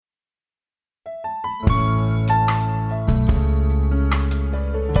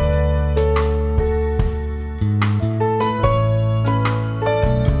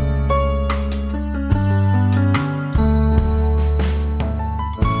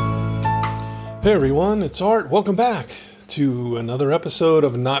Hey everyone, it's Art. Welcome back to another episode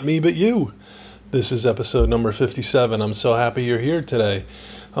of Not Me But You. This is episode number 57. I'm so happy you're here today.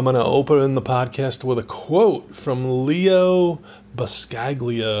 I'm going to open the podcast with a quote from Leo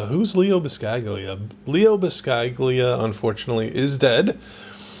Buscaglia. Who's Leo Buscaglia? Leo Buscaglia, unfortunately, is dead.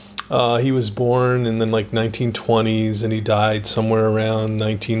 He was born in the 1920s and he died somewhere around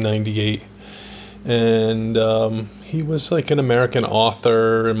 1998. And he was an American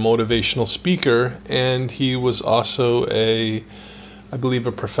author and motivational speaker, and he was also I believe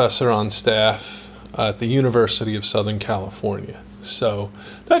a professor on staff at the University of Southern California. So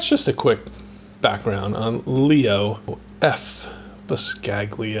that's just a quick background on Leo F.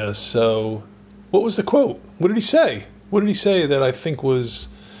 Buscaglia. So what was the quote? What did he say? What did he say that I think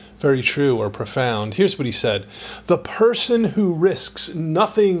was very true or profound? Here's what he said. The person who risks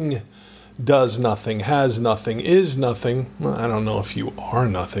nothing does nothing, has nothing, is nothing. Well, I don't know if you are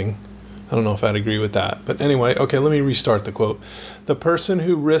nothing. I don't know if I'd agree with that. But anyway, okay, let me restart the quote. The person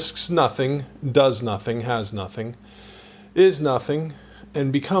who risks nothing, does nothing, has nothing, is nothing,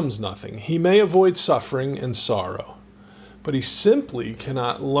 and becomes nothing. He may avoid suffering and sorrow, but he simply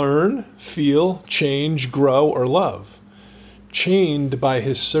cannot learn, feel, change, grow, or love. Chained by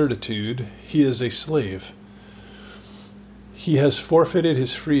his certitude, he is a slave. He has forfeited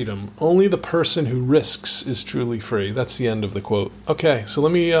his freedom. Only the person who risks is truly free. That's the end of the quote. Okay, so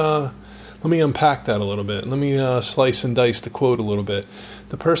let me unpack that a little bit. Let me slice and dice the quote a little bit.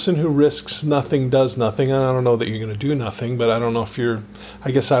 The person who risks nothing does nothing. And I don't know that you're going to do nothing, but I don't know if I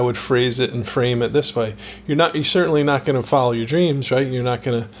guess I would phrase it and frame it this way. You're certainly not going to follow your dreams, right? You're not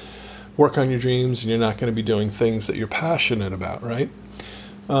going to work on your dreams, and you're not going to be doing things that you're passionate about, right?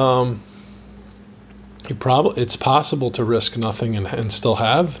 It's possible to risk nothing and still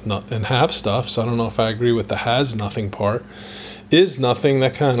have stuff. So I don't know if I agree with the has nothing part. Is nothing,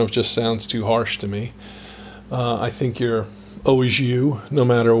 that kind of just sounds too harsh to me. I think you're always you, no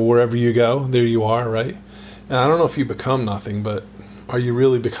matter wherever you go. There you are, right? And I don't know if you become nothing, but are you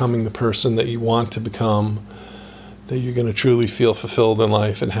really becoming the person that you want to become? That you're going to truly feel fulfilled in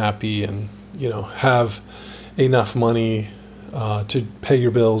life and happy, and have enough money to pay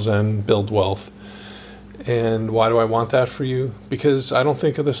your bills and build wealth. And why do I want that for you? Because I don't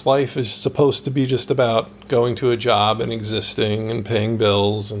think of this life as supposed to be just about going to a job and existing and paying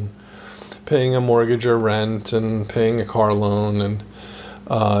bills and paying a mortgage or rent and paying a car loan. And,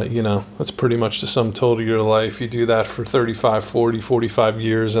 that's pretty much the sum total of your life. You do that for 35, 40, 45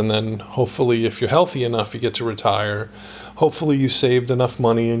 years. And then hopefully, if you're healthy enough, you get to retire. Hopefully you saved enough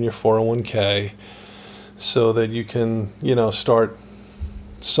money in your 401k so that you can, start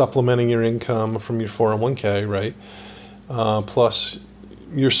supplementing your income from your 401k, right? Plus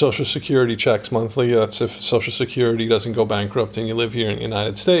your Social Security checks monthly. That's if Social Security doesn't go bankrupt and you live here in the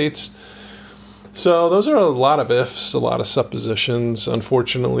United States. So those are a lot of ifs, a lot of suppositions.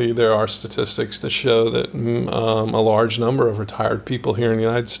 Unfortunately, there are statistics that show that a large number of retired people here in the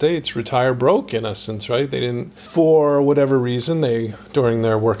United States retire broke, in essence, right? They didn't, for whatever reason, during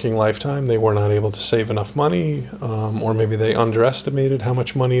their working lifetime, they were not able to save enough money, or maybe they underestimated how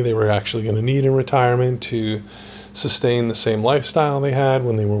much money they were actually going to need in retirement to sustain the same lifestyle they had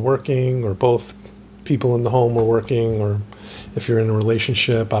when they were working, or both people in the home were working, or if you're in a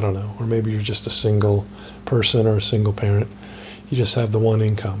relationship, I don't know, or maybe you're just a single person or a single parent. You just have the one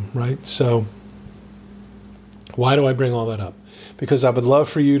income, right? So why do I bring all that up? Because I would love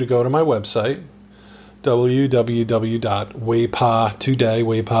for you to go to my website, www.WAPA today.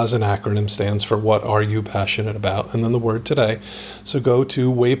 WAPA is an acronym, stands for What Are You Passionate About? And then the word today. So go to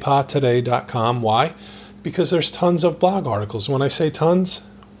wapatoday.com. Why? Because there's tons of blog articles. When I say tons,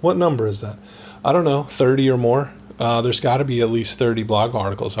 what number is that? I don't know, 30 or more. There's got to be at least 30 blog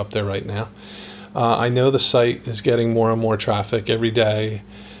articles up there right now. I know the site is getting more and more traffic every day,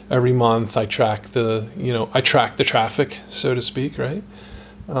 every month. I track the traffic, so to speak, right?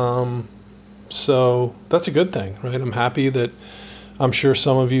 So that's a good thing, right? I'm happy that I'm sure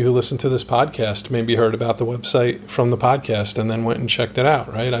some of you who listen to this podcast maybe heard about the website from the podcast and then went and checked it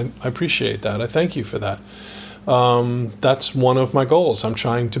out, right? I appreciate that. I thank you for that. That's one of my goals. I'm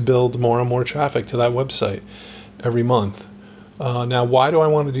trying to build more and more traffic to that website every month. Now, why do I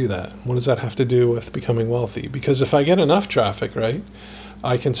want to do that? What does that have to do with becoming wealthy? Because if I get enough traffic, right,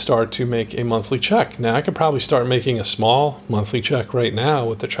 I can start to make a monthly check. Now, I could probably start making a small monthly check right now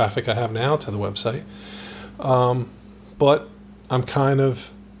with the traffic I have now to the website. But I'm kind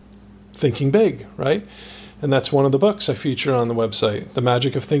of thinking big, right? And that's one of the books I feature on the website, The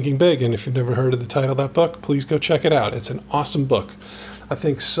Magic of Thinking Big. And if you've never heard of the title of that book, please go check it out. It's an awesome book. I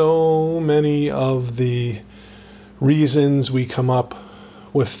think so many of the reasons we come up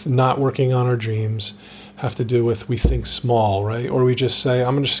with not working on our dreams have to do with we think small, right? Or we just say,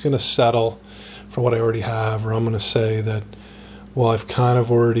 I'm just going to settle for what I already have, or I'm going to say that, well, I've kind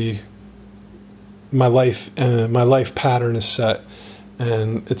of already, my life pattern is set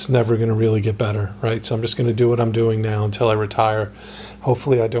and it's never going to really get better, right? So I'm just going to do what I'm doing now until I retire.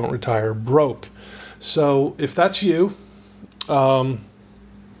 Hopefully I don't retire broke. So if that's you, go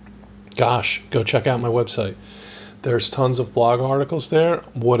check out my website. There's tons of blog articles there.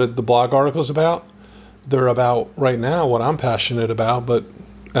 What are the blog articles about? They're about, right now, what I'm passionate about, but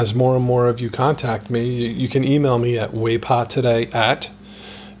as more and more of you contact me, you can email me at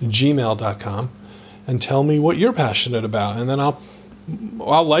waypottoday@gmail.com and tell me what you're passionate about, and then I'll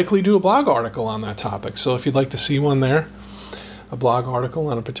likely do a blog article on that topic. So if you'd like to see one there, a blog article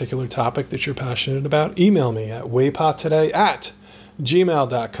on a particular topic that you're passionate about, email me at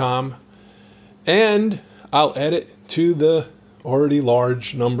waypottoday@gmail.com, and I'll add it to the already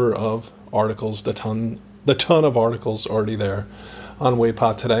large number of articles, the ton of articles already there on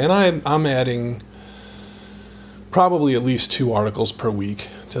Waypot Today. And I'm adding probably at least 2 articles per week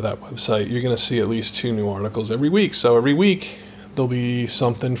to that website. You're going to see at least 2 new articles every week. So every week there'll be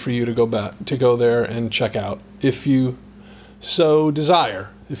something for you to go there and check out if you so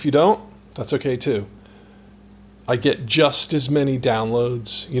desire. If you don't, that's okay too. I get just as many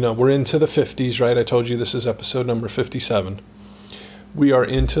downloads. We're into the 50s, right? I told you this is episode number 57. We are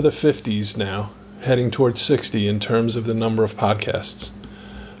into the 50s now, heading towards 60 in terms of the number of podcasts.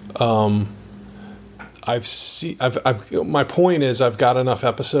 My point is I've got enough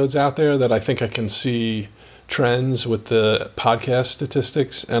episodes out there that I think I can see trends with the podcast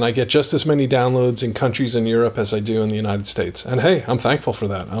statistics, and I get just as many downloads in countries in Europe as I do in the United States. And hey, I'm thankful for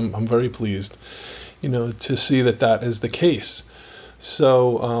that. I'm very pleased, to see that is the case.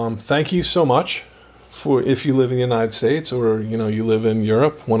 So thank you so much for if you live in the United States or you live in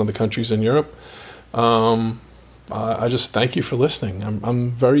Europe, one of the countries in Europe. I just thank you for listening.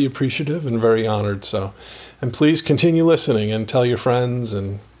 I'm very appreciative and very honored. So, and please continue listening and tell your friends,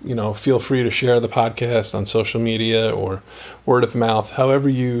 and feel free to share the podcast on social media or word of mouth, however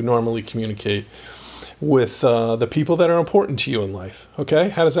you normally communicate with the people that are important to you in life. Okay,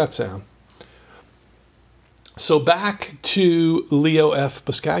 how does that sound? So back to Leo F.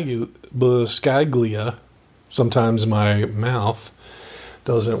 Buscaglia. Sometimes my mouth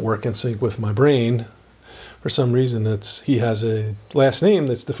doesn't work in sync with my brain. For some reason, he has a last name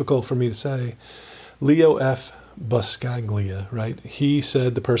that's difficult for me to say. Leo F. Buscaglia, right? He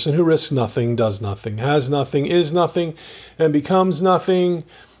said the person who risks nothing, does nothing, has nothing, is nothing, and becomes nothing.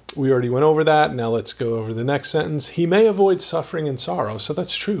 We already went over that. Now let's go over the next sentence. He may avoid suffering and sorrow. So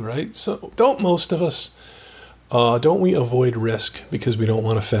that's true, right? So don't most of us, don't we avoid risk because we don't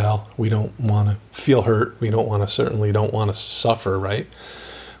want to fail? We don't want to feel hurt. We certainly don't want to suffer, right?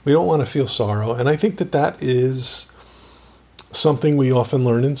 We don't want to feel sorrow. And I think that is something we often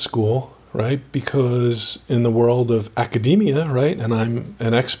learn in school, right? Because in the world of academia, right, and I'm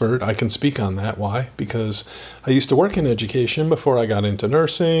an expert, I can speak on that. Why? Because I used to work in education before I got into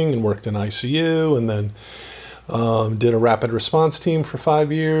nursing and worked in ICU, and then did a rapid response team for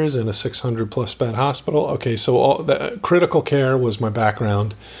 5 years in a 600-plus bed hospital. Okay, so all the critical care was my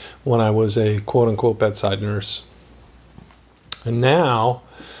background when I was a quote-unquote bedside nurse. And now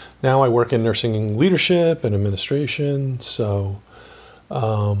I work in nursing leadership and administration. So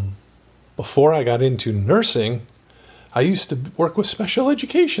before I got into nursing, I used to work with special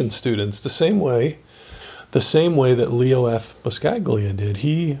education students the same way that Leo F. Buscaglia did.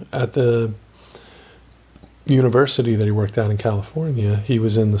 He, at the university that he worked at in California, he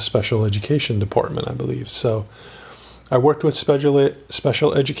was in the special education department, I believe. So I worked with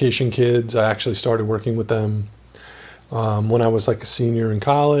special education kids. I actually started working with them when I was like a senior in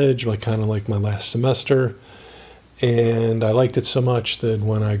college, kind of like my last semester. And I liked it so much that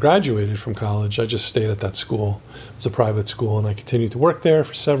when I graduated from college, I just stayed at that school. It was a private school, and I continued to work there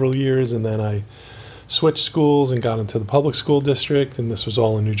for several years. And then I switched schools and got into the public school district. And this was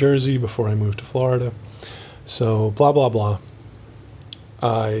all in New Jersey before I moved to Florida. So blah, blah, blah.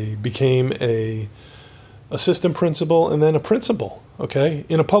 I became a assistant principal and then a principal, okay,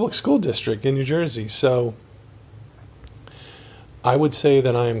 in a public school district in New Jersey. So I would say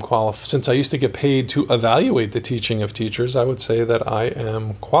that I am qualified. Since I used to get paid to evaluate the teaching of teachers, I would say that I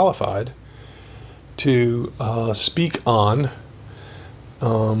am qualified to speak on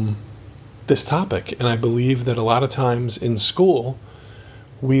this topic. And I believe that a lot of times in school,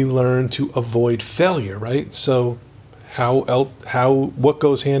 we learn to avoid failure, right? So what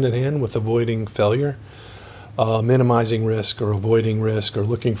goes hand in hand with avoiding failure? minimizing risk or avoiding risk or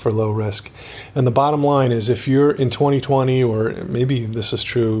looking for low risk. And the bottom line is, if you're in 2020, or maybe this is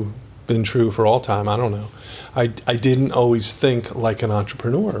been true for all time, I don't know. I didn't always think like an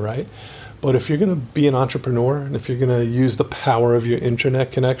entrepreneur, right? But if you're going to be an entrepreneur, and if you're going to use the power of your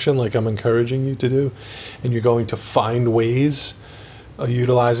internet connection, like I'm encouraging you to do, and you're going to find ways of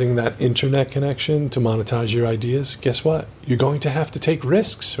utilizing that internet connection to monetize your ideas, guess what? You're going to have to take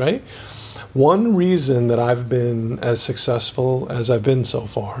risks, right? One reason that I've been as successful as I've been so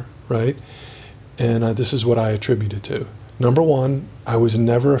far, right? And this is what I attribute it to. Number one, I was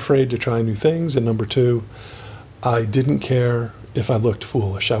never afraid to try new things. And number two, I didn't care if I looked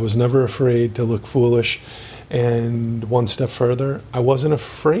foolish. I was never afraid to look foolish. And one step further, I wasn't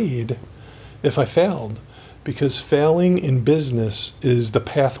afraid if I failed, because failing in business is the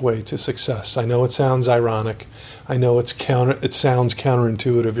pathway to success. I know it sounds ironic. I know it sounds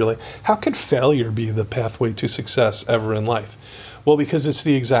counterintuitive. You're like, how could failure be the pathway to success ever in life? Well, because it's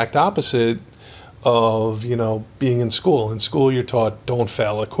the exact opposite of, being in school. In school, you're taught, don't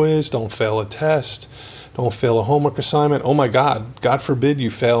fail a quiz, don't fail a test, don't fail a homework assignment. Oh my God forbid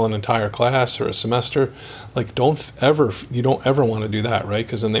you fail an entire class or a semester. Like, you don't ever want to do that, right?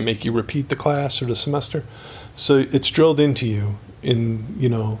 Because then they make you repeat the class or the semester. So it's drilled into you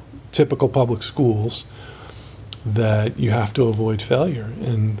in, typical public schools that you have to avoid failure.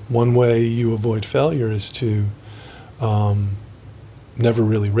 And one way you avoid failure is to never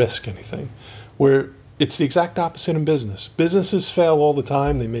really risk anything. Where it's the exact opposite in business. Businesses fail all the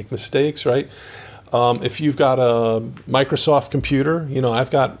time. They make mistakes, right? If you've got a Microsoft computer, I've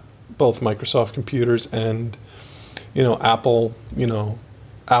got both Microsoft computers and, Apple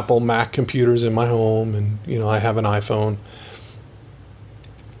Mac computers in my home, and, I have an iPhone.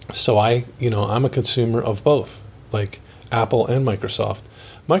 So I'm a consumer of both, like Apple and Microsoft.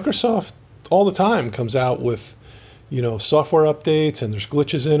 Microsoft all the time comes out with, software updates, and there's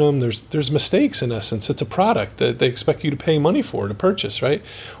glitches in them. There's mistakes, in essence. It's a product that they expect you to pay money for, to purchase, right?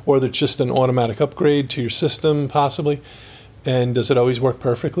 Or that's just an automatic upgrade to your system, possibly. And does it always work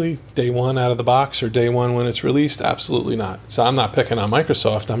perfectly day one out of the box, or day one when it's released? Absolutely not. So I'm not picking on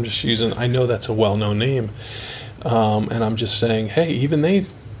Microsoft. I'm just I know that's a well-known name. And I'm just saying, hey, even they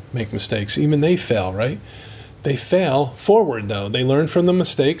make mistakes. Even they fail, right? They fail forward, though. They learn from the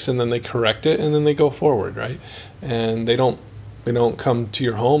mistakes, and then they correct it, and then they go forward, right? And they don't come to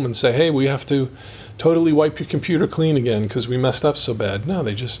your home and say, hey, we have to totally wipe your computer clean again because we messed up so bad. No,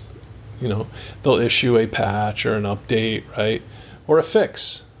 they just, they'll issue a patch or an update, right? Or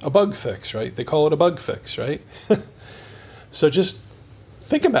a bug fix, right? They call it a bug fix, right? So just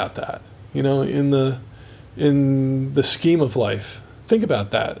think about that, in the scheme of life. Think about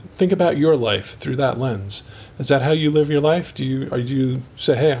that. Think about your life through that lens. Is that how you live your life? Do you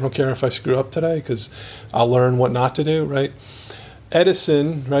say, hey, I don't care if I screw up today because I'll learn what not to do, right?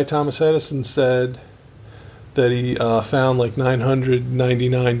 Edison, right? Thomas Edison said that he found like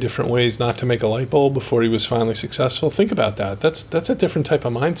 999 different ways not to make a light bulb before he was finally successful. Think about that. That's a different type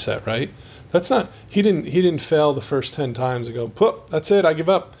of mindset, right? That's not, he didn't fail the first 10 times and go, "Poop, that's it, I give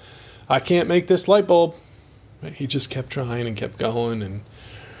up. I can't make this light bulb." He just kept trying and kept going. And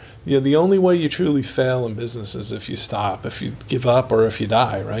the only way you truly fail in business is if you stop, if you give up, or if you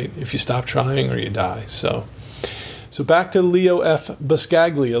die, right? If you stop trying or you die. So back to Leo F.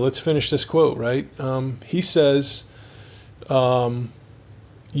 Buscaglia. Let's finish this quote, right? He says,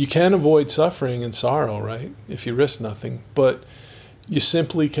 you can avoid suffering and sorrow, right? If you risk nothing, but you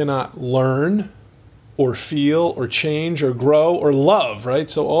simply cannot learn or feel or change or grow or love, right?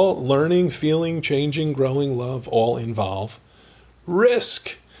 So all learning, feeling, changing, growing, love all involve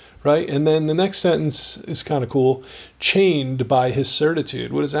risk, right? And then the next sentence is kind of cool. Chained by his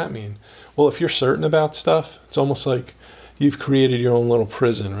certitude. What does that mean? Well, if you're certain about stuff, it's almost like you've created your own little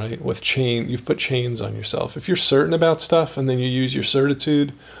prison, right? You've put chains on yourself. If you're certain about stuff and then you use your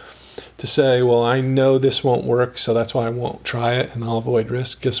certitude to say, well, I know this won't work, so that's why I won't try it and I'll avoid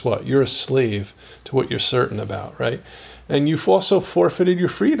risk. Guess what? You're a slave to what you're certain about, right? And you've also forfeited your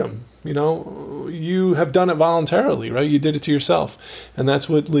freedom. You have done it voluntarily, right? You did it to yourself. And that's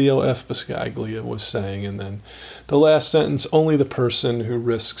what Leo F. Buscaglia was saying. And then the last sentence, only the person who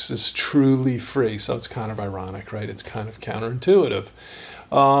risks is truly free. So it's kind of ironic, right? It's kind of counterintuitive.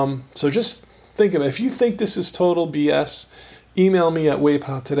 So just think of it. If you think this is total BS, email me at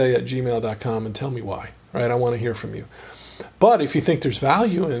waypottoday@gmail.com and tell me why, right? I want to hear from you. But if you think there's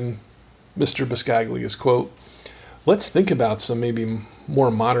value in Mr. Buscaglia's quote, let's think about some maybe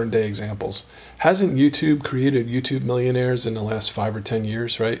more modern day examples. Hasn't YouTube created YouTube millionaires in the last 5 or 10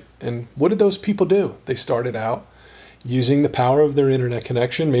 years, right? And what did those people do? They started out using the power of their internet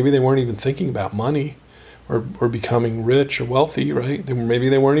connection. Maybe they weren't even thinking about money, or becoming rich or wealthy, right? Maybe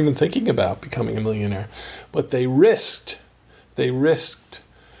they weren't even thinking about becoming a millionaire, but they risked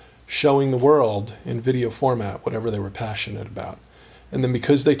showing the world in video format whatever they were passionate about. And then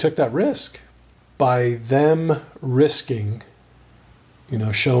because they took that risk, by them risking,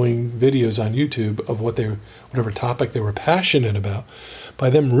 showing videos on YouTube of whatever topic they were passionate about, by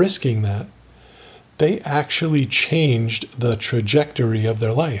them risking that, they actually changed the trajectory of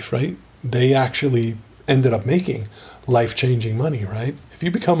their life, right? They actually ended up making life-changing money, right? If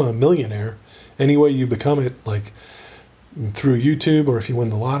you become a millionaire, any way you become it, like through YouTube, or if you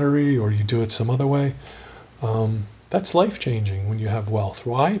win the lottery, or you do it some other way, that's life-changing when you have wealth.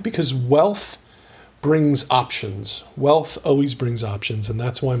 Why? Because wealth brings options. Wealth always brings options, and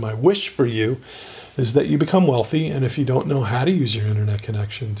that's why my wish for you is that you become wealthy. And if you don't know how to use your internet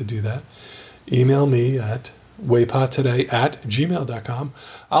connection to do that, email me at waypodtoday@gmail.com.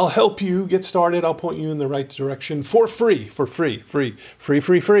 I'll help you get started. I'll point you in the right direction for free. Free.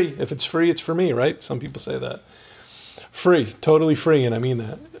 If it's free, it's for me, right? Some people say that. Free, totally free, and I mean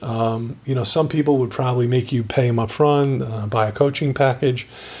that. Some people would probably make you pay them up front, buy a coaching package.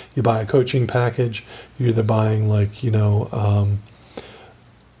 You buy a coaching package, you're either buying hey,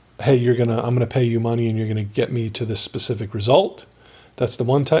 I'm gonna pay you money and you're gonna get me to this specific result. That's the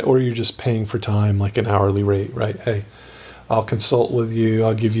one type, or you're just paying for time, like an hourly rate, right? Hey, I'll consult with you.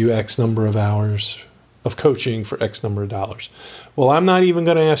 I'll give you X number of hours of coaching for X number of dollars. Well, I'm not even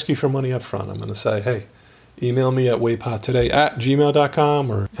going to ask you for money up front. I'm going to say, hey, email me at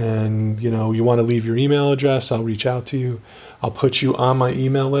waypodtoday@gmail.com, and you want to leave your email address, I'll reach out to you. I'll put you on my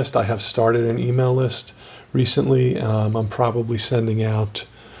email list. I have started an email list recently. I'm probably sending out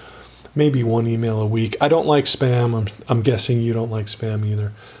maybe one email a week. I don't like spam. I'm guessing you don't like spam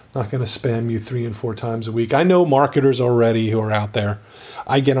either. I'm not going to spam you 3 and 4 times a week. I know marketers already who are out there.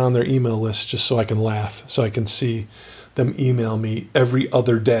 I get on their email list just so I can laugh, so I can see them email me every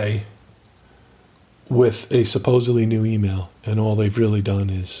other day with a supposedly new email. And all they've really done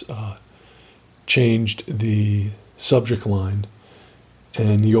is changed the subject line,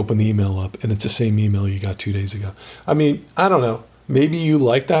 and you open the email up and it's the same email you got 2 days ago. I mean, I don't know. Maybe you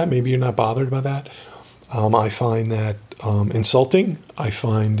like that. Maybe you're not bothered by that. I find that insulting. I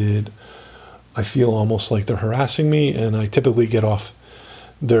feel almost like they're harassing me, and I typically get off.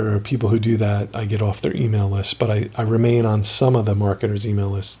 There are people who do that. I get off their email list, but I remain on some of the marketers' email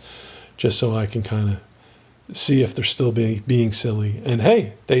lists just so I can kind of see if they're still being silly. And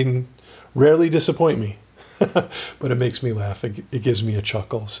hey, they rarely disappoint me, but it makes me laugh. It gives me a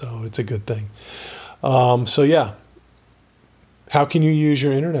chuckle, so it's a good thing. So yeah. How can you use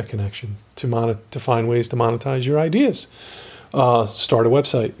your internet connection to find ways to monetize your ideas? Start a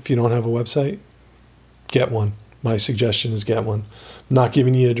website. If you don't have a website, get one. My suggestion is get one. I'm not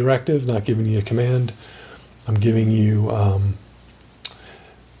giving you a directive, not giving you a command. I'm giving you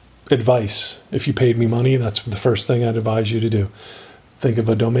advice. If you paid me money, that's the first thing I'd advise you to do. Think of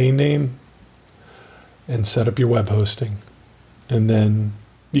a domain name and set up your web hosting. And then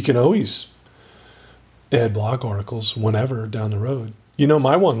you can always add blog articles whenever down the road.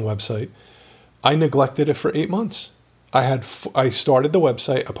 My one website, I neglected it for 8 months. I started the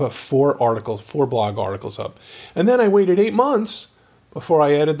website, I put 4 blog articles up. And then I waited 8 months before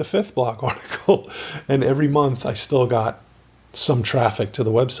I added the 5th blog article. And every month I still got some traffic to the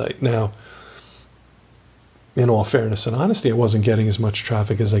website. Now, in all fairness and honesty, I wasn't getting as much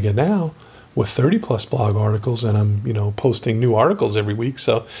traffic as I get now with 30 plus blog articles, and I'm, posting new articles every week.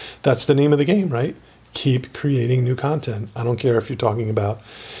 So that's the name of the game, right? Keep creating new content. I don't care if you're talking about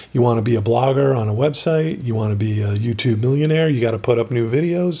you want to be a blogger on a website, you want to be a YouTube millionaire, you got to put up new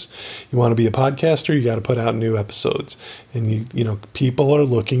videos. You want to be a podcaster, you got to put out new episodes. And people are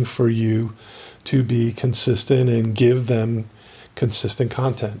looking for you to be consistent and give them consistent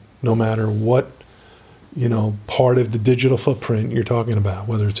content, no matter what part of the digital footprint you're talking about,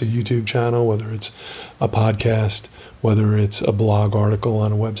 whether it's a YouTube channel, whether it's a podcast, whether it's a blog article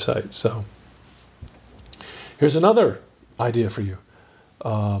on a website. So here's another idea for you.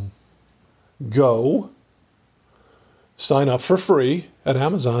 Go sign up for free at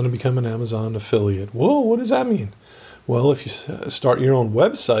Amazon and become an Amazon affiliate. Whoa, what does that mean? Well, if you start your own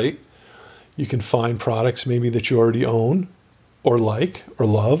website, you can find products maybe that you already own or like or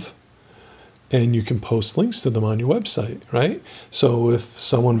love, and you can post links to them on your website, right? So if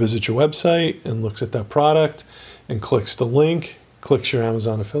someone visits your website and looks at that product and clicks the link, clicks your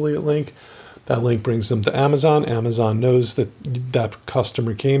Amazon affiliate link, that link brings them to Amazon. Amazon knows that that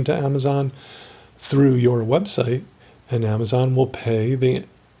customer came to Amazon through your website, and Amazon will pay the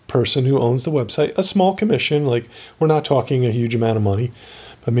person who owns the website a small commission. Like, we're not talking a huge amount of money,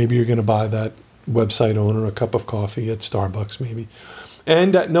 but maybe you're going to buy that website owner a cup of coffee at Starbucks maybe,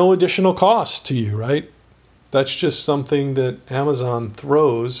 and at no additional cost to you, right? That's just something that Amazon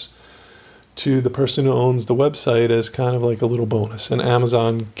throws to the person who owns the website as kind of like a little bonus. And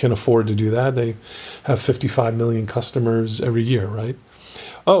Amazon can afford to do that. They have 55 million customers every year, right?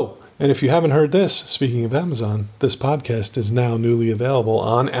 Oh, and if you haven't heard this, speaking of Amazon, this podcast is now newly available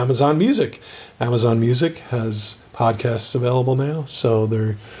on Amazon Music. Amazon Music has podcasts available now, so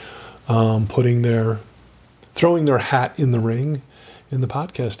they're throwing their hat in the ring in the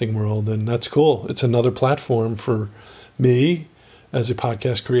podcasting world, and that's cool. It's another platform for me as a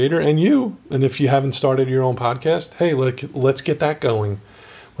podcast creator and you. And if you haven't started your own podcast, hey, let's get that going.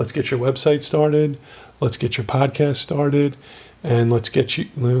 Let's get your website started. Let's get your podcast started. And let's get your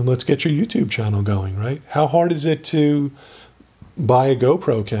YouTube channel going, right? How hard is it to buy a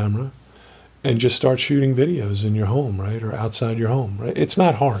GoPro camera and just start shooting videos in your home, right? Or outside your home, right? It's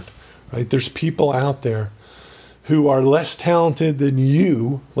not hard, right? There's people out there who are less talented than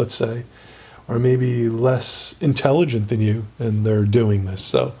you, let's say, or maybe less intelligent than you, and they're doing this.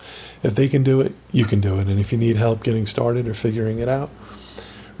 So if they can do it, you can do it. And if you need help getting started or figuring it out,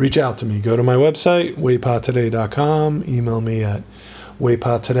 reach out to me. Go to my website, waypodtoday.com. Email me at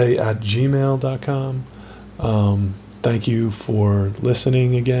waypodtoday@gmail.com. Thank you for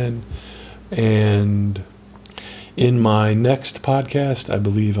listening again. And in my next podcast, I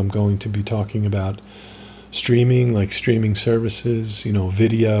believe I'm going to be talking about streaming, like streaming services,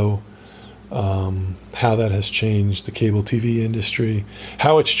 video, how that has changed the cable TV industry,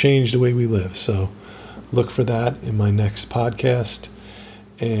 how it's changed the way we live. So look for that in my next podcast.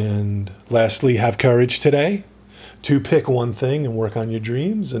 And lastly, have courage today to pick one thing and work on your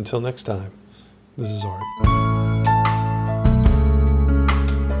dreams. Until next time, this is Art.